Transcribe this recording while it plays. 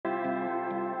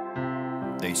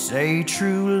They say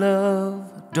true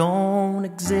love don't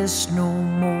exist no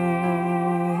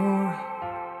more,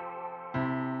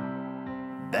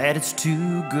 that it's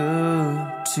too good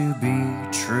to be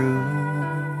true.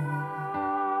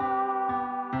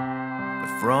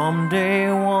 But from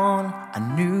day one, I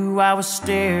knew I was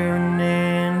staring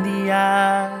in the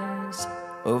eyes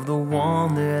of the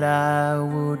one that I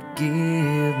would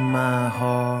give my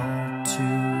heart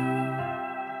to.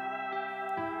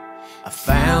 I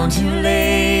found you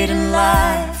late in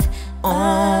life,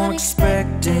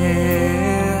 unexpected.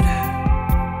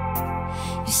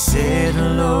 You said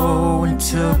hello and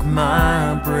took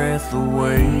my breath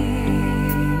away.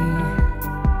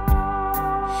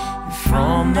 And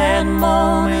from that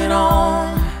moment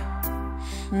on,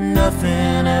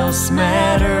 nothing else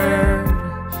mattered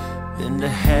than to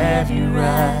have you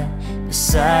right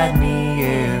beside me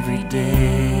every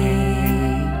day.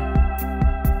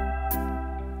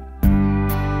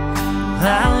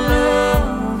 I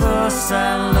love us,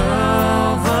 I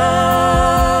love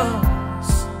us.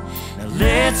 Now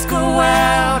let's go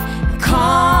out and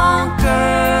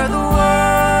conquer the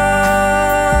world.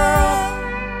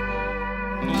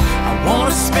 I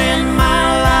wanna spend my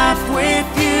life with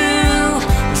you.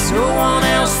 There's no one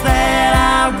else that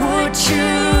I would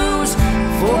choose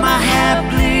for my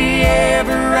happily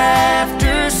ever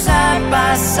after, side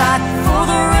by side for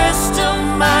the rest of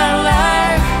my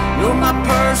life. You're my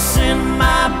person,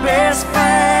 my best friend.